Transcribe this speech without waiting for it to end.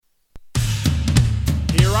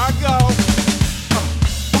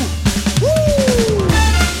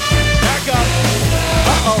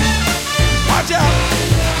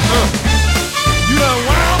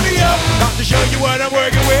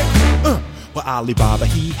For Alibaba,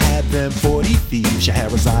 he had them 40 thieves.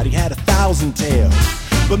 Scheherazade, he had 1,000 tales.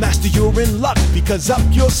 But master, you're in luck, because up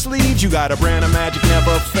your sleeves you got a brand of magic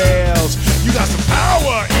never fails. You got some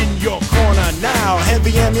power in your corner now,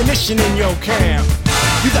 heavy ammunition in your camp.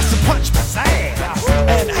 You got some punch, pizzazz,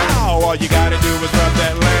 and how? All you gotta do is rub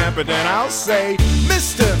that lamp, and then I'll say,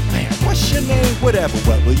 Mr. Man, what's your name? Whatever,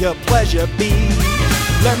 what will your pleasure be?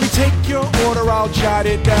 Let me take your order, I'll jot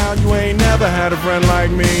it down. You ain't never had a friend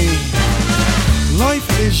like me.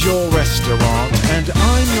 Life is your restaurant, and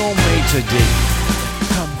I'm your maitre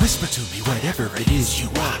d'. Come whisper to me whatever it is you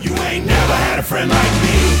want. You ain't never had a friend like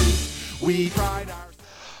me. We pride ourselves.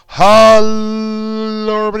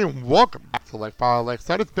 Hello, everybody, and welcome back to Like File Like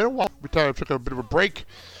Said. It's been a while. We took a bit of a break,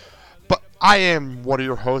 but I am one of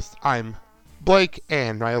your hosts. I'm Blake,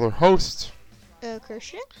 and my other host,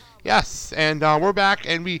 Cristian. Yes, and we're back,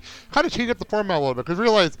 and we kind of changed up the format a little bit because we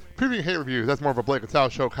realized previewing hate reviews, that's more of a Blake and Sal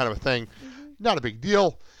show kind of a thing. Not a big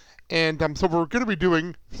deal. And so we're going to be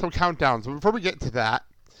doing some countdowns. So before we get to that,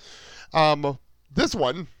 this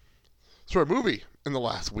one saw a movie in the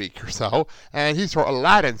last week or so, and he saw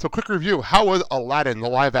Aladdin. So quick review. How was Aladdin, the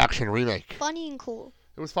live-action remake? Funny and cool.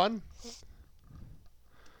 It was fun?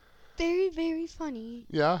 Very, very funny.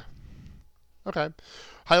 Yeah? Okay.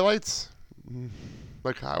 Highlights?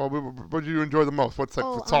 Like, what did you enjoy the most? What's like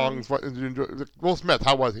the songs? What did you enjoy? Will Smith,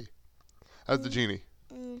 how was he as the genie?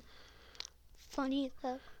 Funny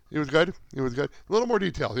stuff. He was good? He was good. A little more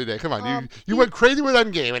detail today. Come on. You went crazy with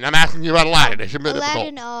Endgame, and I'm asking you about Aladdin. It should be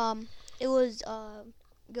Aladdin, difficult. it was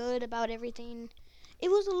good about everything. It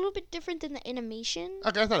was a little bit different than the animation.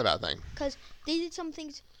 Okay, that's not a bad thing. Because they did some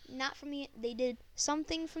things not from the... They did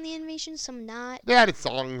something from the animation, some not. They added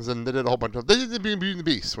songs, and they did a whole bunch of... They did Beauty and the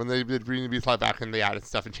Beast. When they did Beauty and the Beast live action, they added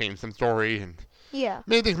stuff and changed some story, and... Yeah.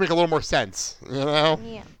 Made things make a little more sense, you know?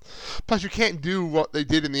 Yeah. Plus, you can't do what they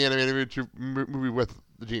did in the animated movie with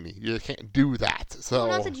the genie. You can't do that. So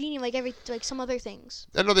Well, not the genie, like some other things.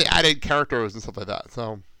 I know they added characters and stuff like that.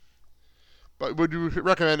 So, but would you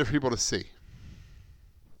recommend it for people to see?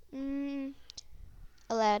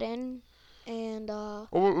 Aladdin and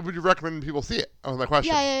Or would you recommend people see it? Oh, my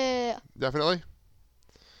question. Yeah. Definitely.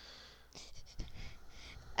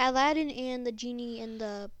 Aladdin and the genie and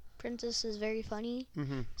the princess is very funny.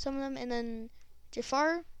 Some of them, and then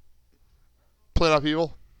Jafar. Played off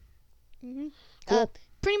evil. Cool.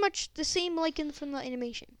 Pretty much the same like from the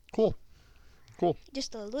animation. Cool.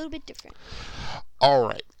 Just a little bit different. All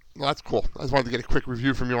right. Well, that's cool. I just wanted to get a quick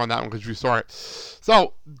review from you on that one because you saw it.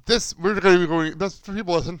 So, we're going to be going, that's for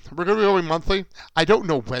people listen, we're going to be going monthly. I don't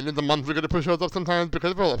know when in the month we're going to push shows up sometimes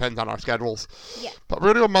because it all depends on our schedules. Yeah. But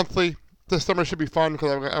we're going to go monthly. This summer should be fun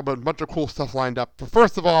because I've got a bunch of cool stuff lined up. But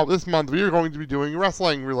first of all, this month we are going to be doing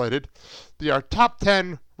wrestling related. Our top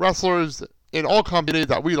 10 wrestlers in all companies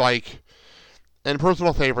that we like and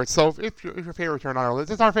personal favorites. So if your favorites are on our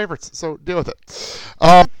list, it's our favorites. So deal with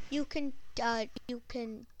it. You can,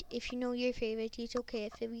 if you know your favorites, it's okay.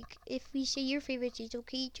 If we say your favorites, it's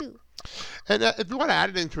okay too. And if you want to add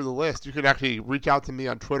it into the list, you can actually reach out to me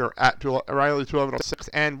on Twitter at Riley21106,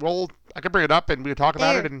 and I can bring it up and we can talk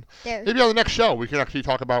about it. And maybe on the next show we can actually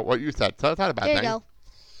talk about what you said. So that's not a bad thing. There you go.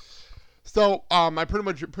 So I pretty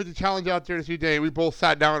much put the challenge out there today. We both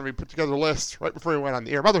sat down and we put together a list right before we went on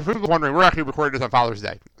the air. Mother, for people wondering, we're actually recording this on Father's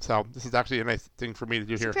Day, so this is actually a nice thing for me to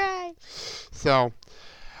do here. Surprise. So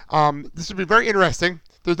this would be very interesting.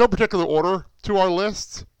 There's no particular order to our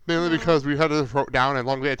list, mainly because we had to wrote down, and as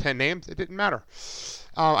long as we had 10 names, it didn't matter.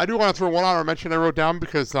 I do want to throw one honorable mention I wrote down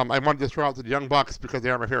because I wanted to throw out the Young Bucks because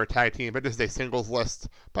they are my favorite tag team, but this is a singles list.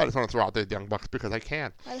 But I just want to throw out the Young Bucks because I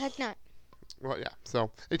can. Why the heck not? Well, yeah.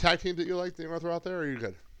 So, any tag teams that you like that you want to throw out there, or are you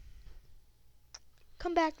good?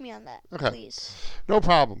 Come back to me on that, please. No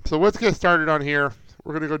problem. So let's get started on here.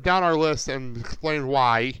 We're going to go down our list and explain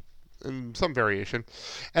why in some variation.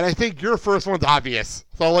 And I think your first one's obvious,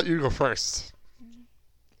 so I'll let you go first.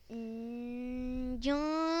 John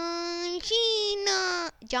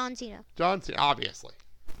Cena. John Cena, obviously.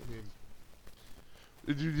 I mean,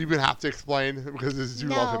 did you even have to explain because you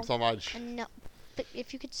love him so much? No, but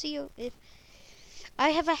if you could see, if I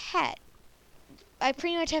have a hat, I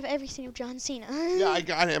pretty much have everything of John Cena. Yeah, I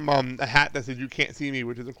got him a hat that says "You Can't See Me,"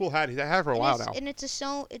 which is a cool hat. He's had for a while now. And it's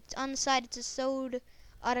on the side. It's a sewed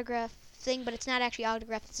autograph thing, but it's not actually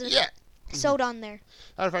autographed. It's sewed on there.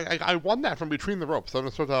 I won that from Between the Ropes. I'm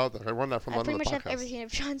going to throw that out there. I won that from another podcast. I pretty much have everything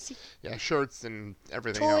of John Cena. Yeah, shirts and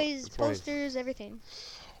everything. Toys, posters, everything.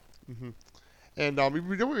 And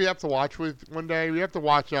we know what we have to watch with one day. We have to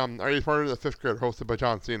watch Are You Part of the Fifth Grade, hosted by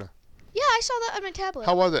John Cena. Yeah, I saw that on my tablet.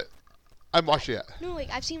 How was it? I haven't watched it yet. No,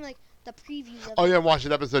 I've seen the previews of Oh it. yeah, watch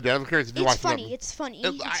an episode. I'm curious if you watch them. It's funny.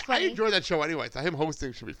 I enjoy that show anyway. So him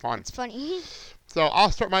hosting should be fun. It's funny. So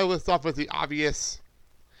I'll start my list off with the obvious,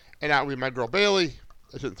 and that would be my girl Bailey.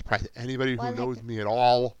 That shouldn't surprise anybody who knows me at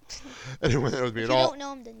all. Anyone that knows me at all. If you don't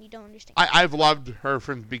know him, then you don't understand. I've loved her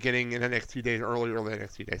from the beginning in the NXT days, early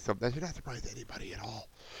NXT days. So that should not surprise anybody at all.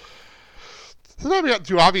 So now we got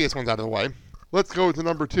two obvious ones out of the way. Let's go to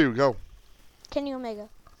number 2. Go. Kenny Omega.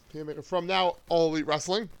 Kenny Omega from now All Elite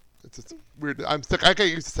Wrestling. It's just weird. I'm sick. I get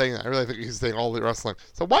used to saying that. I really think he's saying All Elite Wrestling.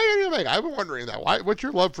 So why Kenny Omega? I've been wondering that. Why? What's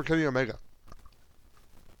your love for Kenny Omega?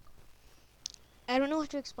 I don't know how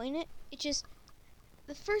to explain it. It's just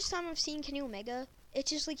the first time I've seen Kenny Omega, it's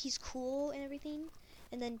just like he's cool and everything,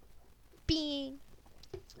 and then being.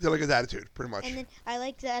 You like his attitude, pretty much. And then I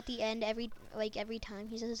like that at the end, every time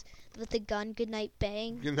he says with the gun, "Good night,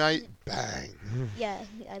 bang." Good night, bang. Yeah,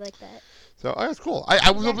 I like that. So that's cool.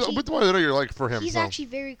 I was with the one I know you're like for him. He's actually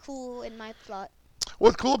very cool in my thought.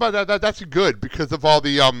 What's cool about that's good because of all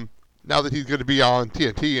the now that he's going to be on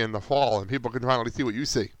TNT in the fall and people can finally see what you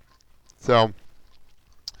see. So,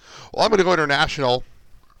 well, I'm going to go international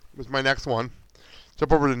with my next one.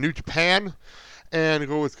 Jump over to New Japan and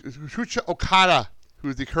go with Shucha Okada, who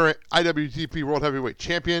is the current IWGP World Heavyweight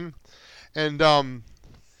Champion. And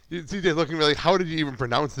CJ's looking really, how did you even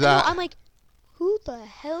pronounce that? I'm like, who the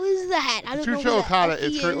hell is that? I don't know. Shucha Okada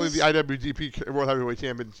is currently the IWGP World Heavyweight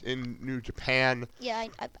Champion in New Japan. Yeah,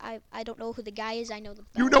 I don't know who the guy is. I know the.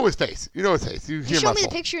 You know his face. You know his face. You show me the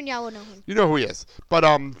picture and y'all will know him. You know who he is. But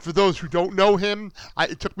for those who don't know him,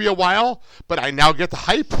 it took me a while, but I now get the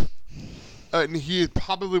hype. And he is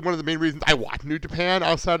probably one of the main reasons I watch New Japan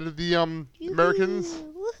outside of the Americans.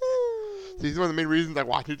 Woohoo! So he's one of the main reasons I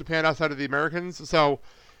watch New Japan outside of the Americans. So,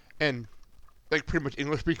 and like pretty much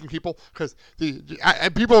English-speaking people, because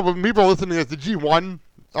people listening as the G1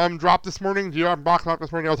 dropped this morning, G1 box dropped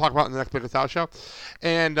this morning. I'll talk about it in the next Biggest House show,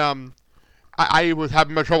 and I was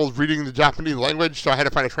having my troubles reading the Japanese language, so I had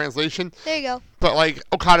to find a translation. There you go. But like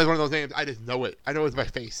Okada is one of those names I just know it. I know it's my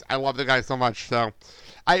face. I love the guy so much. So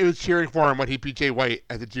I was cheering for him when he beat Jay White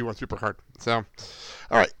at the G1 Supercard. So,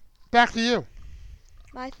 all right, back to you.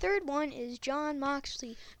 My third one is Jon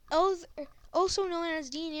Moxley, also known as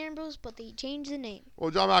Dean Ambrose, but they changed the name.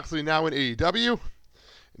 Well, Jon Moxley now in AEW,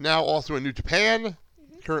 now also in New Japan.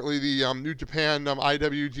 Currently the New Japan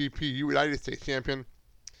IWGP United States Champion.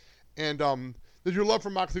 And did your love for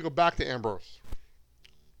Moxley go back to Ambrose?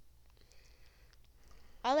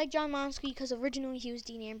 I like Jon Moxley because originally he was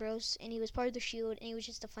Dean Ambrose, and he was part of the Shield, and he was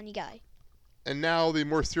just a funny guy. And now the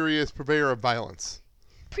more serious purveyor of violence.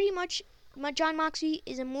 Pretty much, Jon Moxley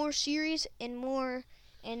is a more serious and more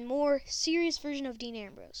serious version of Dean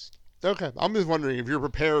Ambrose. Okay, I'm just wondering if you're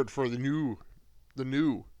prepared for the new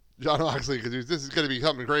Jon Moxley, because this is going to be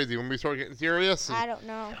something crazy when we start getting serious. I don't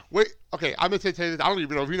know. Wait, okay, I'm going to tell you this. I don't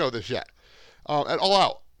even know if you know this yet. At All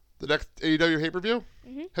Out, the next AEW pay-per-view,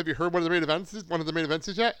 have you heard one of the main events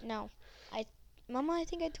is yet? No. Mama, I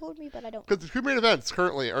think I told me, but I don't. Because the two main events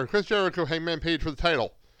currently are Chris Jericho, Hangman Page for the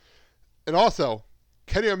title. And also,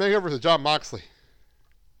 Kenny Omega versus Jon Moxley.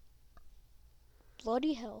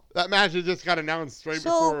 Bloody hell. That match just got announced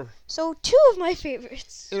before. So two of my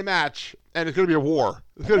favorites. In a match, and it's going to be a war.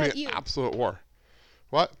 It's going to be an absolute war.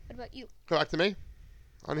 What? What about you? Go back to me?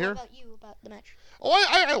 On here? What about you about the match? Oh,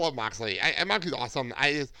 I love Moxley. Moxley's awesome.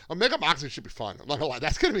 Omega Moxley should be fun. I'm not going to lie.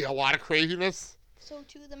 That's going to be a lot of craziness. So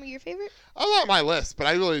two of them are your favorite? I'm not on my list, but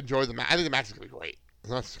I really enjoy the match. I think the match is going to be great.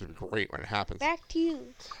 The match is going to be great when it happens. Back to you.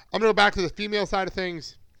 I'm going to go back to the female side of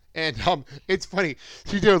things. And it's funny.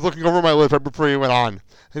 CJ was looking over my list right before he went on. And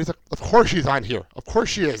he's like, of course she's on here. Of course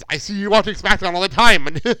she is. I see you watching SmackDown all the time.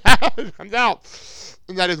 And it comes out.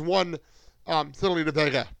 And that is one Zelina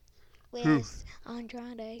Vega. Where's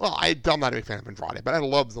Andrade? Well, I'm not a big fan of Andrade, but I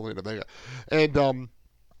love Zelina Vega. And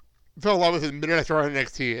fell in love with her the minute I saw her on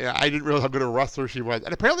NXT. And I didn't realize how good a wrestler she was.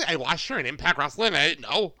 And apparently I watched her in Impact Wrestling. I didn't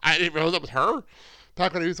know. I didn't realize that was her.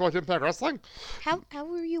 Back when I used to watch Impact Wrestling. How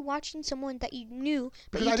were you watching someone that you knew,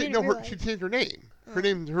 but because you I didn't know realize? She changed her name. Her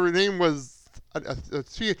name was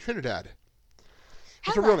Thea Trinidad.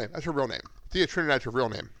 That's her real name. That's her real name. Thea Trinidad's her real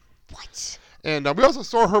name. What? And we also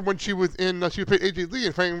saw her when she was in. She played AJ Lee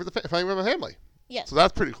in Fighting with My Family. Yes. So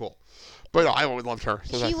that's pretty cool. But I always loved her.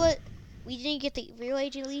 So we didn't get the real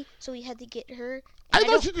AJ Lee, so we had to get her. I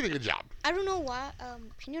thought she did a good job. I don't know why.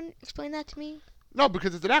 Can you explain that to me? No,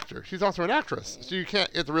 because it's an actor. She's also an actress. So you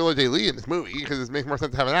can't get the real AJ Lee in this movie because it makes more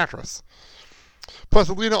sense to have an actress. Plus,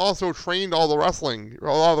 Alina also trained all the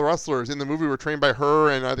wrestlers in the movie were trained by her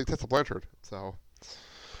and I think Tessa Blanchard. So,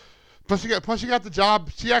 plus she got the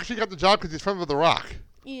job. She actually got the job because she's friends with The Rock.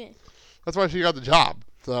 Yeah. That's why she got the job.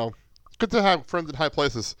 So, good to have friends in high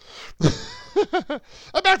places.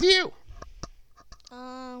 Back to you.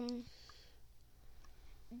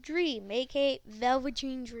 Dream, aka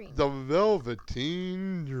Velveteen Dream. The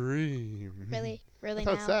Velveteen Dream. Really That's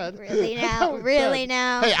now? how it's said. Really That's now? how it's Really said.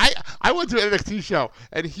 now? Hey, I went to an NXT show,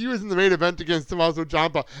 and he was in the main event against Tommaso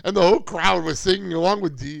Ciampa, and the whole crowd was singing along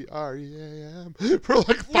with D-R-E-A-M for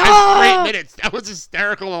like 5 straight minutes. That was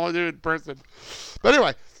hysterical in person. But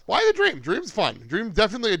anyway, why the Dream? Dream's fun. Dream's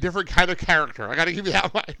definitely a different kind of character. I gotta give you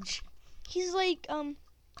that much. He's like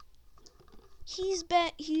he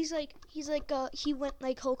went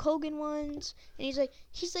like Hulk Hogan once, and he's like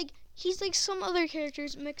some other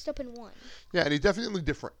characters mixed up in one. Yeah, and he's definitely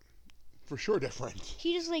different. For sure different.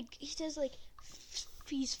 He's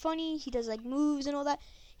funny. He does like moves and all that.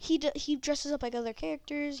 He dresses up like other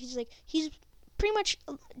characters. He's pretty much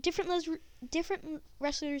different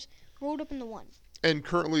wrestlers rolled up into one. And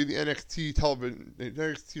currently the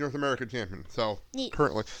NXT North American champion. So Neat.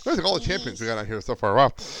 Currently, there's like all the champions we got out here so far.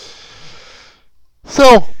 Wow.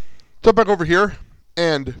 So jump back over here,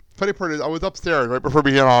 and funny part is I was upstairs right before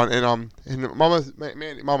we get on, and Mama is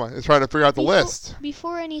trying to figure out the list.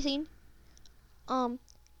 Before anything,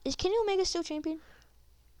 is Kenny Omega still champion?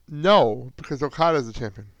 No, because Okada's the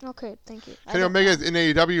champion. Okay, thank you. Kenny Omega is in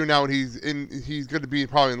AEW now, and he's going to be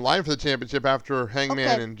probably in line for the championship after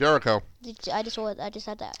Hangman and Jericho. I just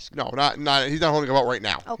had to ask. No, not he's not holding a belt right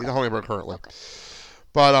now. Okay. He's not holding a belt currently. Okay.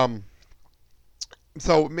 But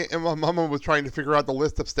so my mama was trying to figure out the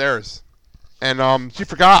list upstairs, and she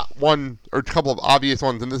forgot one or a couple of obvious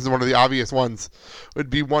ones, and this is one of the obvious ones. Would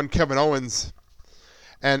be one Kevin Owens,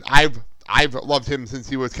 and I've loved him since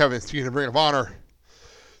he was Kevin Steen in Ring of Honor.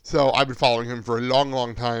 So I've been following him for a long,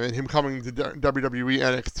 long time, and him coming to WWE,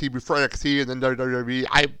 NXT, before NXT, and then WWE.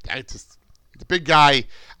 He's a big guy.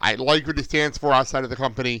 I like what he stands for outside of the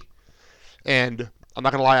company, and I'm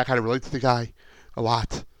not gonna lie, I kind of relate to the guy a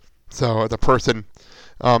lot. So as a person,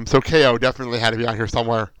 so KO definitely had to be on here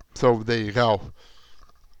somewhere. So there you go.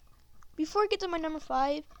 Before I get to my number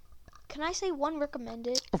 5, can I say one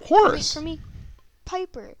recommended? Of course. For me,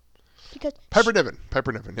 Piper, because Piper Niven,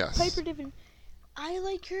 yes. Piper Niven. I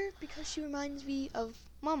like her because she reminds me of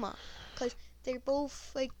Mama, because they're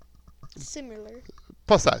both like similar.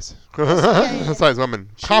 Plus size. Yeah. Plus size women.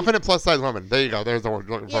 Confident plus size women. There you go. There's the word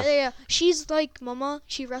you're looking for. Yeah. She's like Mama.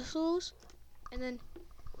 She wrestles, and then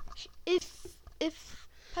if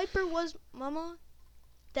Piper was Mama,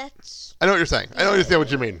 that's. I know what you're saying. I understand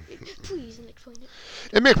what you mean. Please explain it.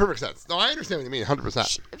 It makes perfect sense. No, I understand what you mean.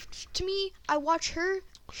 100%. To me, I watch her.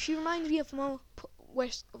 She reminds me of Mama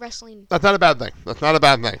wrestling. That's not a bad thing.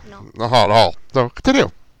 No. Not at all. So continue.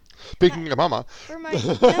 Speaking of Mama. For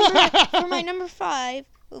my number 5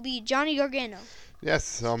 will be Johnny Gargano.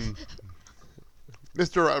 Yes.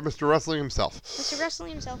 Mr. Wrestling himself. Mr.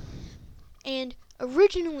 Wrestling himself. And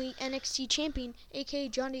originally NXT champion, aka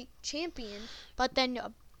Johnny Champion, but then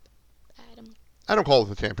Adam. I don't call him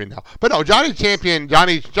the champion now. But no, Johnny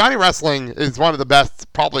Wrestling is one of the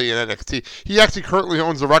best probably in NXT. He actually currently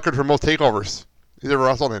owns the record for most takeovers he's ever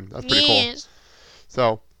wrestled in. That's pretty cool.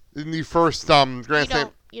 So, in the first Grand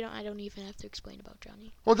Slam. I don't even have to explain about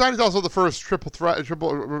Johnny. Well, Johnny's also the first triple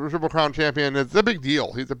crown champion. It's a big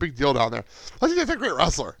deal. He's a big deal down there. Plus, he's a great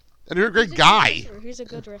wrestler. And you're a great guy. He's a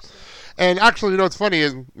good wrestler. And actually, what's funny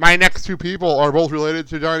is my next 2 people are both related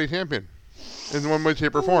to Johnny Champion in one way,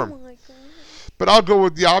 shape, or form. Oh my God. But I'll go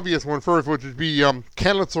with the obvious one first, which would be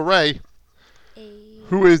Candice LeRae,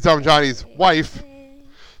 who is Johnny's wife.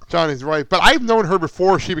 Johnny's wife. But I've known her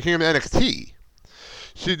before she became NXT.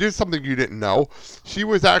 She did something you didn't know. She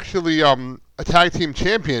was actually a tag team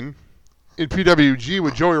champion in PWG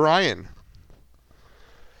with Joey Ryan.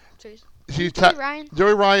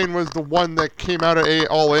 Joey Ryan was the one that came out of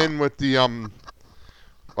All In with the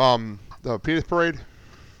penis parade.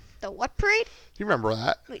 The what parade? Do you remember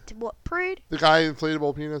that? Wait, what parade? The guy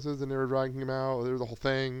inflatable penises and they were dragging him out. There was the whole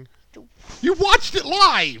thing. You watched it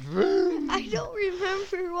live! I don't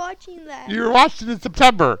remember watching that. You watched it in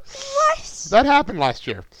September. What? That happened last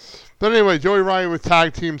year. But anyway, Joey Ryan was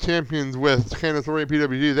tag team champions with Candice LeRae and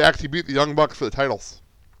PWG. They actually beat the Young Bucks for the titles.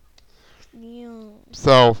 Yeah.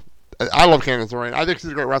 So, I love Candice LeRae. I think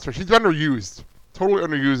she's a great wrestler. She's underused. Totally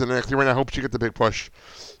underused in NXT right now. I hope she gets a big push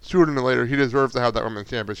sooner than later. He deserves to have that women's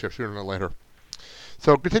championship sooner than later.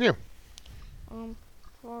 So, continue.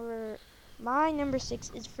 For my number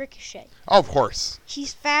 6 is Ricochet. Oh, of course.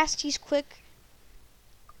 He's fast, he's quick,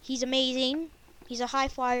 he's amazing, he's a high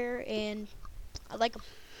flyer, and I like him.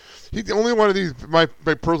 He's the only one of these, my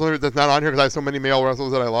personal favorite that's not on here because I have so many male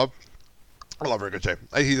wrestlers that I love. I love Ricochet.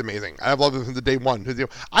 He's amazing. I've loved him since the day one.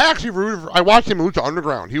 I actually I watched him in Lucha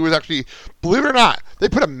Underground. He was actually, believe it or not, they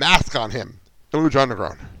put a mask on him in Lucha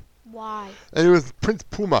Underground. Why? And he was Prince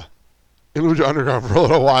Puma in Lucha Underground for a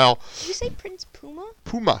little while. Did you say Prince Puma?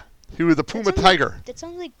 Puma. He was a Puma tiger. That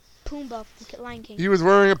sounds like Pumbaa from Lion King. He was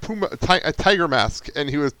wearing a tiger mask, and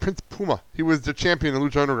he was Prince Puma. He was the champion in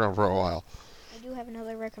Lucha Underground for a while. I do have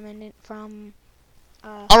another recommended from...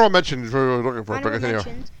 honorable mentions we were looking for. Honorable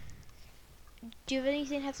mentions. Do you have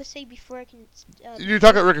anything to have to say before I can... you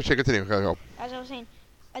talk about Ricochet. Continue. Go. As I was saying,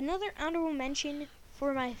 another honorable mention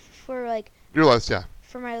for your list, yeah.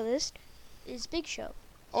 For my list is Big Show.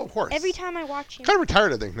 Oh, of course. Every time I watch him... Kind of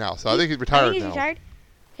retired, I think, now. So I think he's retired now. I think he's retired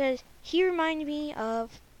because he reminded me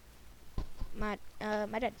of my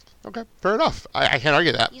dad. Okay, fair enough. I can't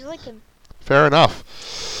argue that. He's like him. Fair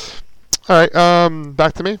enough. All right,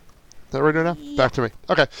 back to me. Is that what we're doing now? Yeah. Back to me.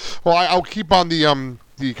 Okay. Well, I'll keep on the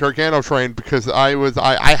Gargano train because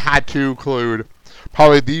I had to include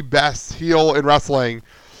probably the best heel in wrestling,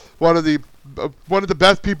 one of the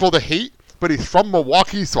best people to hate, but he's from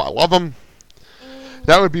Milwaukee, so I love him.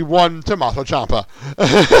 That would be one Tommaso Ciampa.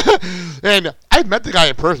 And I've met the guy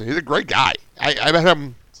in person. He's a great guy. I met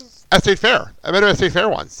him at State Fair. I met him at State Fair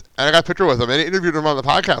once, and I got a picture with him, and I interviewed him on the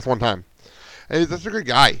podcast one time. And he's such a good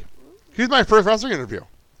guy. He's my first wrestling interview.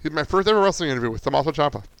 He's my first ever wrestling interview with Tommaso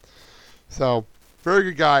Ciampa. So, very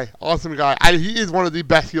good guy, awesome guy. He is one of the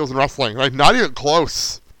best heels in wrestling. Like, not even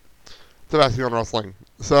close to the best heel in wrestling.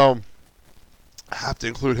 So, I have to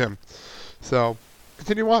include him. So,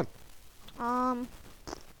 continue on.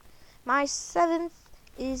 My 7th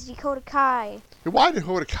is Dakota Kai. Why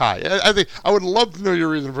Dakota Kai? I think I would love to know your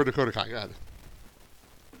reason for Dakota Kai. Go ahead.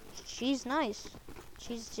 She's nice.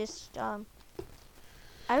 She's just, I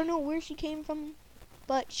don't know where she came from,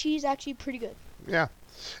 but she's actually pretty good. Yeah.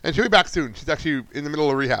 And she'll be back soon. She's actually in the middle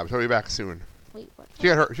of rehab. She'll be back soon. Wait, what? She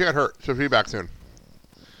got hurt. She'll be back soon.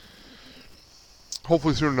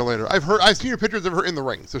 Hopefully sooner than later. I've seen her pictures of her in the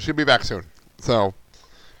ring, so she'll be back soon. So,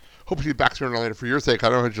 hope she'll be back sooner than later for your sake. I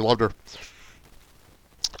don't know if you loved her.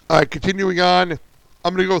 All right, continuing on.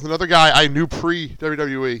 I'm going to go with another guy I knew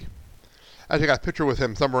pre-WWE. I actually got a picture with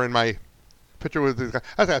him somewhere in my... Picture with this guy.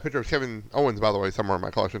 I got a picture of Kevin Owens, by the way, somewhere in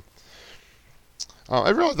my collection.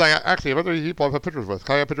 I realized actually, other people I've had pictures with. I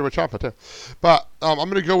got a picture with Ciampa, too. But I'm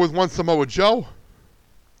going to go with one Samoa Joe.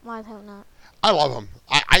 Why the hell not? I love him.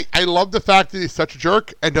 I love the fact that he's such a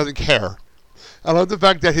jerk and doesn't care. I love the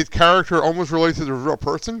fact that his character almost relates to the real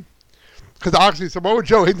person. Because actually, Samoa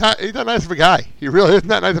Joe, he's not nice of a guy. He really isn't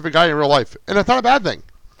that nice of a guy in real life. And that's not a bad thing.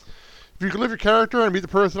 If you can live your character and be the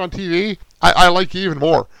person on TV, I like you even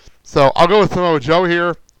more. So I'll go with Samoa Joe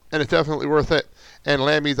here, and it's definitely worth it. And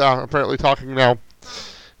Lammy's apparently talking now.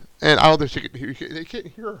 And I don't think they can't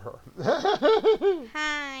hear her.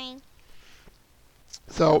 Hi.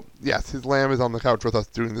 So, yes, his Lamb is on the couch with us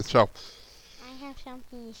doing this show. I have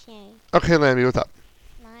something to say. Okay, Lammy, what's up?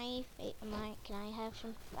 Can I have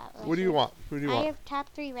some wrestlers? What do you want? Who do you want? I have top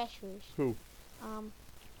 3 wrestlers. Who?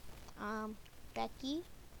 Becky,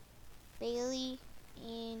 Bailey,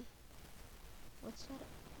 and what's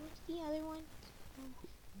the other one?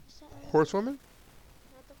 Horsewoman?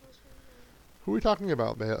 Not the horsewoman. Who are we talking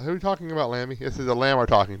about, man? Who are we talking about, Lammy? This is the Lamb we're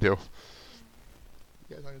talking to. You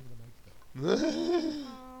guys talking to the mic?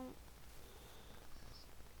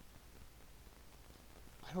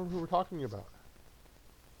 I don't know who we're talking about.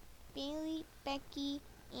 Bailey, Becky,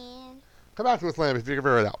 and... Come back to us, Lamb, if you can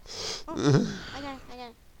figure it out. Oh, I got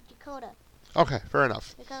it. Dakota. Okay, fair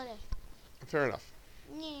enough. Dakota. Fair enough.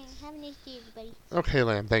 Yeah, have a nice day, everybody. Okay,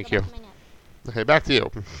 Lamb, thank you. Go back to my nap. Okay, back to you.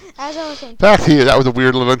 As I was saying. Back to you. That was a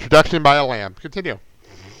weird little introduction by a lamb. Continue.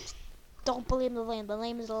 Don't believe the lamb. The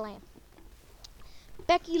lamb is the lamb.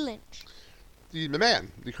 Becky Lynch. The man,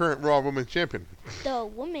 the current Raw Women's Champion. The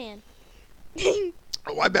woman.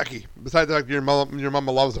 Why Becky? Besides the fact that your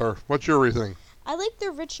mama loves her, what's your reasoning? I like the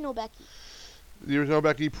original Becky. The original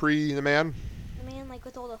Becky pre the man? The man, like,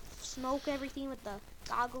 with all the smoke and everything, with the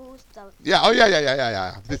goggles. Yeah, oh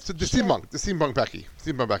yeah. The steampunk Becky.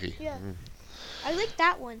 Steampunk Becky. Yeah. I like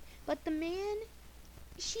that one. But the man,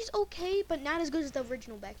 she's okay, but not as good as the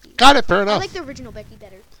original Becky. Got it, fair enough. I like the original Becky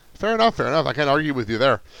better. Fair enough. I can't argue with you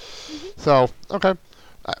there. Mm-hmm. So, okay.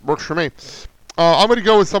 That works for me. I'm going to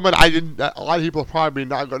go with someone a lot of people are probably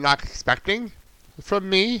not expecting from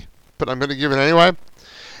me, but I'm going to give it anyway.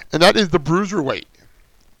 And that is the Bruiserweight.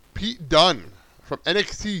 Pete Dunne from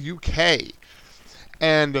NXT UK.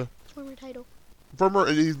 And Former title.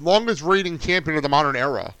 The longest reigning champion of the modern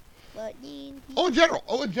era. But in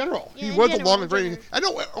general. Yeah, He was the longest reigning. I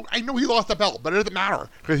know he lost the belt, but it doesn't matter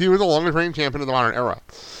because he was the longest reigning champion of the modern era.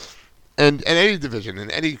 in any division,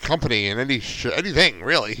 in any company, in anything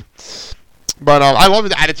really. But I love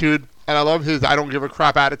his attitude, and I love his I don't give a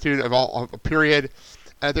crap attitude of all period.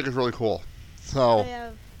 And I think it's really cool. So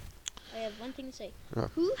I have one thing to say. Yeah.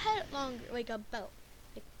 Who had it longer, like a belt,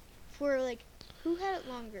 who had it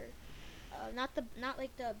longer? Not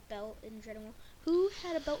like the belt in general. Who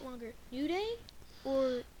had a belt longer, New Day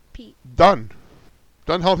or Pete? Dunn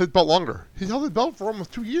held his belt longer. He's held his belt for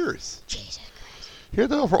almost 2 years. Jesus Christ. He had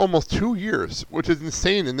the belt for almost 2 years, which is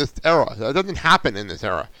insane in this era. That doesn't happen in this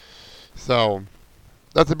era. So,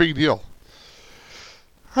 that's a big deal.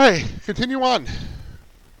 All right, continue on.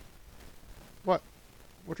 What?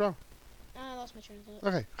 What's wrong? I lost my train of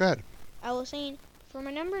thought. Okay, go ahead. I was saying, for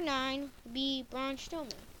my number 9 would be Braun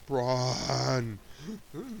Strowman. Braun.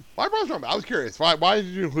 Why Braun Strowman? I was curious. Why did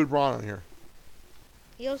you include Braun on here?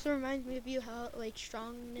 He also reminds me of you, how like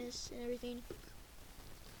strongness and everything.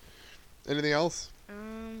 Anything else?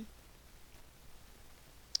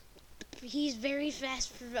 He's very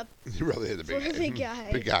fast for a He really is a big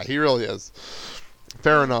guy. Big guy. He really is.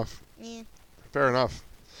 Fair enough. Yeah. Fair enough.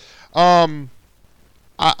 My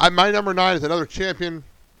number 9 is another champion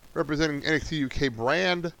representing NXT UK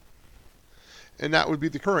brand, and that would be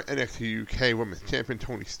the current NXT UK Women's Champion,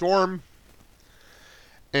 Toni Storm.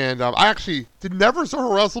 And I actually never saw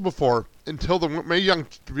her wrestle before until the Mae Young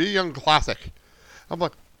Classic. I'm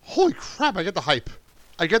like, holy crap! I get the hype.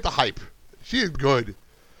 She is good,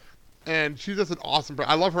 and she's just an awesome.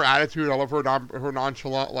 I love her attitude. I love her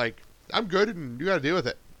nonchalant. Like, I'm good, and you got to deal with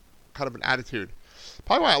it. Kind of an attitude.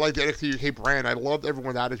 Probably why I like the NXT UK brand. I love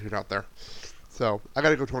everyone's attitude out there. So I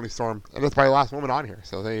got to go Toni Storm, and that's my last woman on here.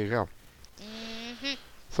 So there you go. Mm-hmm.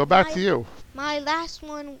 So back to you. My last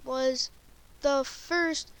one was the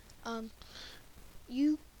first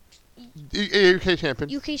UK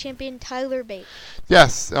champion. UK champion Tyler Bate.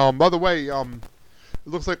 Yes. By the way, it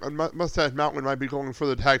looks like Mustache Mountain might be going for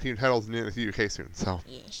the tag team titles in the NXT UK soon. So.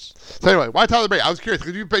 Yes. So anyway, why Tyler Bate? I was curious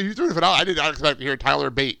because you doing the finale. I did not expect to hear Tyler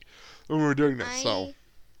Bate when we were doing this.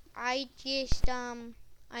 I just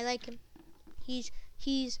I like him.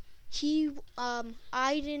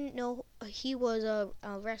 I didn't know he was a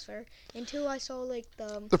wrestler until I saw like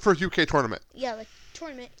the first UK tournament. Yeah, like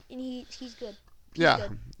tournament, and he's good.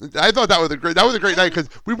 Good. I thought that was a great night because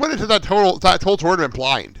we went into that whole tournament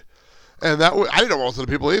blind, and I didn't know most of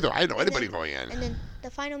the people either. I didn't know anybody going in. And then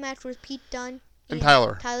the final match was Pete Dunne and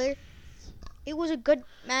Tyler. It was a good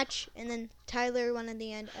match, and then Tyler won in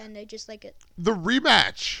the end, and I just like it. Their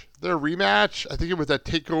rematch. I think it was that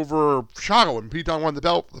Takeover Chicago when Pete Dunne won the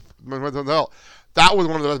belt. That was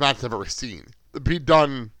one of the best matches I've ever seen. The Pete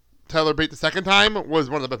Dunne Tyler Bate the second time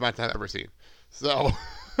was one of the best matches I've ever seen. So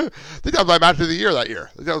I think that was my match of the year that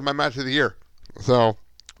year. So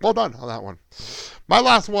well done on that one. My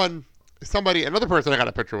last one is another person I got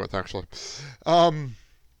a picture with actually,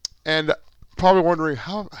 and probably wondering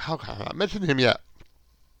how I haven't mentioned him yet.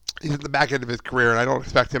 He's at the back end of his career, and I don't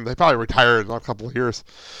expect him. They probably retire in a couple of years,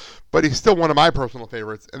 but he's still one of my personal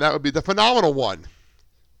favorites, and that would be the phenomenal one,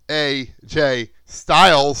 AJ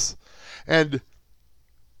Styles. And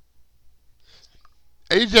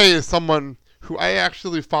AJ is someone who I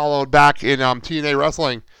actually followed back in TNA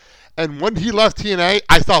wrestling, and when he left TNA,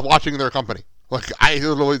 I stopped watching their company. Like I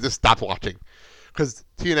literally just stopped watching because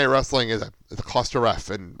TNA wrestling is a cluster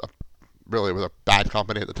F and really was a bad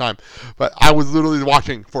company at the time, but I was literally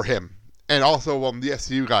watching for him, and also the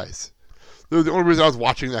SCU guys. They were the only reason I was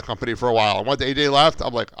watching that company for a while. And once AJ left,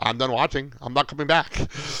 I'm like, I'm done watching. I'm not coming back.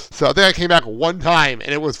 So I think I came back one time,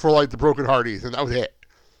 and it was for like the Broken Hardys, and that was it.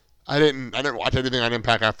 I didn't watch anything on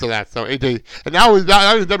Impact after that. So AJ, and now he's in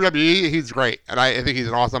WWE. He's great, and I think he's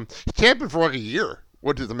an awesome champion for like a year,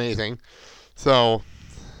 which is amazing. So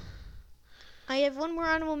I have one more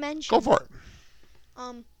honorable mention. Go for it.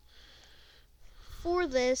 For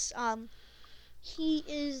this, he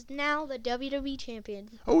is now the WWE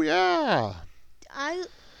champion. Oh yeah.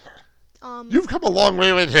 You've come a long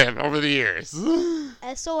way with him over the years.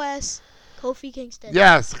 SOS, Kofi Kingston.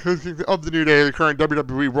 Yes, of the New Day, the current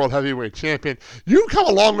WWE World Heavyweight Champion. You've come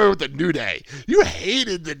a long way with the New Day. You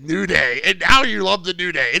hated the New Day, and now you love the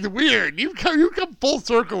New Day. It's weird. You come full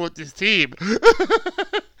circle with this team. But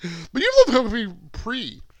you love Kofi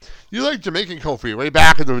pre. You like Jamaican Kofi way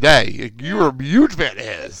back in the day. You were a huge fan of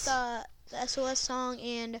his. The SOS song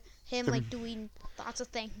and him like doing lots of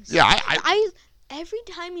things. Yeah, I every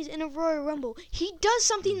time he's in a Royal Rumble, he does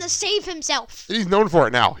something to save himself. He's known for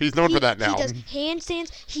it now. He's known for that now. He does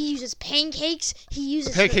handstands. He uses pancakes. He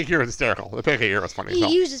uses the pancake here was hysterical. The pancake here was funny.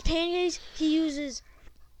 He uses pancakes. He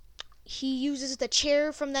he uses the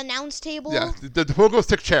chair from the announce table. Yeah, the pogo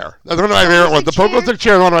stick chair. That's one of my favorite ones. The pogo stick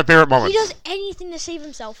chair is one of my favorite moments. He does anything to save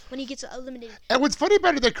himself when he gets eliminated. And what's funny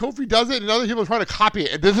about it is that Kofi does it, and other people are trying to copy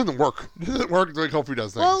it. It doesn't work. It doesn't work the way Kofi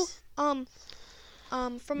does things. Well,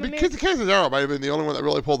 from Casey Catanzaro might have been the only one that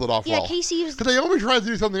really pulled it off well. Yeah, Casey was... Because they always try to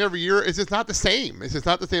do something every year. It's just not the same. It's just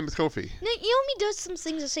not the same as Kofi. Naomi does some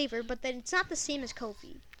things to save her, but then it's not the same as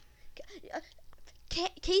Kofi.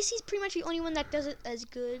 Casey's pretty much the only one that does it as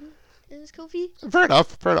good as Kofi. Fair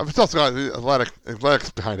enough. It's also got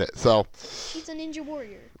athletics behind it, so... She's a ninja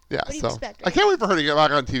warrior. Yeah, what do you expect, right? I can't wait for her to get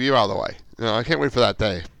back on TV, by the way. I can't wait for that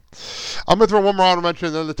day. I'm going to throw one more honorable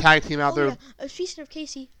mention, then the tag team out there. Yeah. Speaking of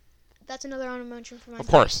Casey, that's another honorable mention for my Of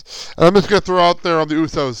course. And I'm just going to throw out there on the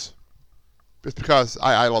Usos, just because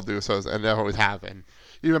I love the Usos, and I always have. And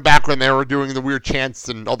even back when they were doing the weird chants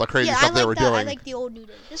and all the crazy stuff they were doing. I like the old New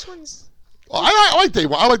Day. This one's... Well, I like day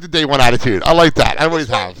one. I like the day one attitude. I like that. I always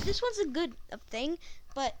have. This one's a good thing,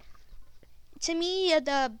 but to me,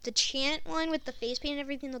 the chant one with the face paint and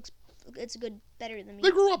everything it's better than me.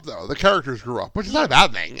 They grew up though. The characters grew up, which is not a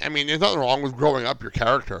bad thing. I mean, there's nothing wrong with growing up your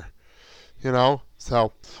character.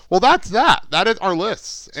 So well, that's that. That is our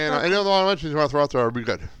lists. And any other one mentions you want to throw out there, would be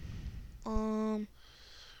good. You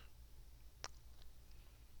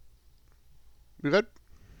good?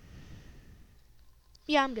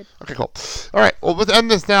 Yeah, I'm good. Okay, cool. All right, well, let's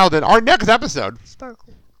end this now then. Our next episode.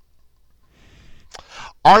 Sparkle.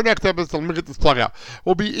 Our next episode, let me get this plug out,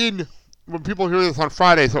 will be in, when people hear this on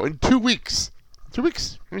Friday, so in 2 weeks. 2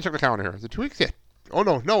 weeks? Let me check the calendar here. Is it 2 weeks? Yeah. Oh,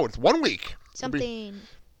 no, it's 1 week. Something.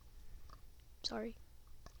 Sorry.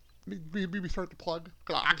 We start the plug.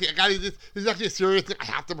 This is actually a serious thing. I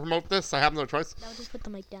have to promote this. I have no choice. I'll just put the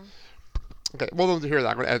mic down. Okay, well, those to hear that.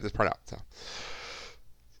 I'm going to edit this part out,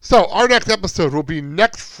 So our next episode will be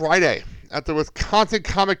next Friday at the Wisconsin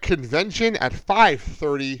Comic Convention at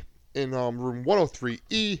 5:30 in room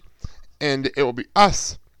 103E, and it will be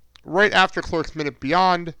us right after Clerks Minute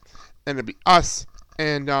Beyond, and it'll be us,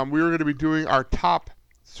 and we're going to be doing our top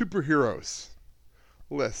superheroes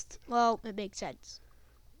list. Well, it makes sense.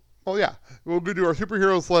 Well, yeah, we're going to do our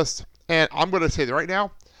superheroes list, and I'm going to say that right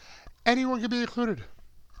now, anyone can be included.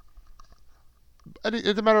 It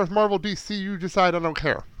doesn't matter if Marvel, DC, you decide, I don't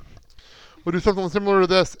care. We'll do something similar to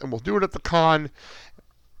this, and we'll do it at the con.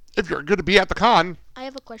 If you're going to be at the con... I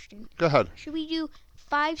have a question. Go ahead. Should we do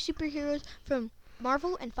 5 superheroes from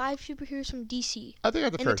Marvel and 5 superheroes from DC? I think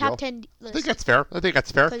that's a fair deal. In the top 10 list. I think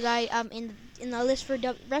that's fair. Because I, in the list for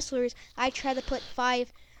wrestlers, I tried to put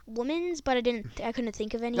 5 women's, but I couldn't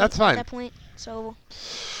think of any at that point. So,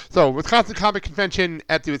 Wisconsin Comic Convention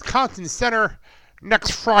at the Wisconsin Center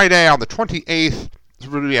next Friday on the 28th. It's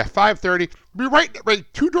going to be at 5:30. We'll be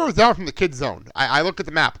right 2 doors down from the kids zone. I look at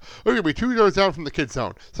the map. We're going to be 2 doors down from the kids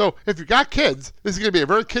zone. So if you got kids, this is going to be a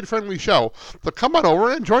very kid-friendly show. So come on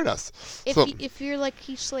over and join us. If you're like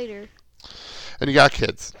Keith Slater. And you got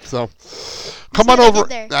kids. So come on over.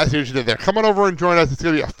 I see what you did there. Come on over and join us. It's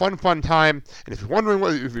going to be a fun time. And if you're wondering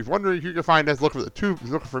who you can find us, look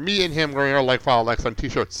for me and him wearing our Like, Follow, Likes on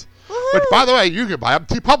t-shirts. Woohoo! Which, by the way, you can buy on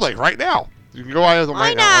TeePublic right now. You can go out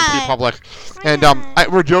right now on TeePublic. And I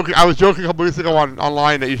was joking a couple weeks ago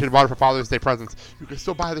online that you should have bought it for Father's Day presents. You can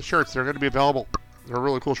still buy the shirts. They're going to be available. They're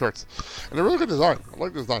really cool shirts. And they're really good design. I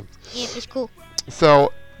like the design. Yeah, it's cool.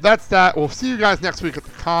 So that's that. We'll see you guys next week at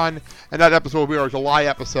the con. And that episode will be our July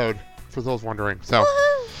episode, for those wondering. So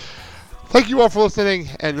thank you all for listening.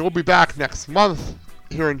 And we'll be back next month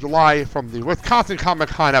here in July from the Wisconsin Comic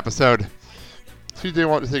Con episode. Tuesday,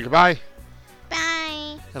 want to say goodbye?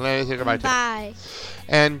 Bye. And let me say goodbye too. Bye.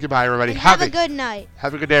 And goodbye, everybody. And have a good night.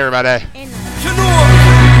 Have a good day, everybody. And night.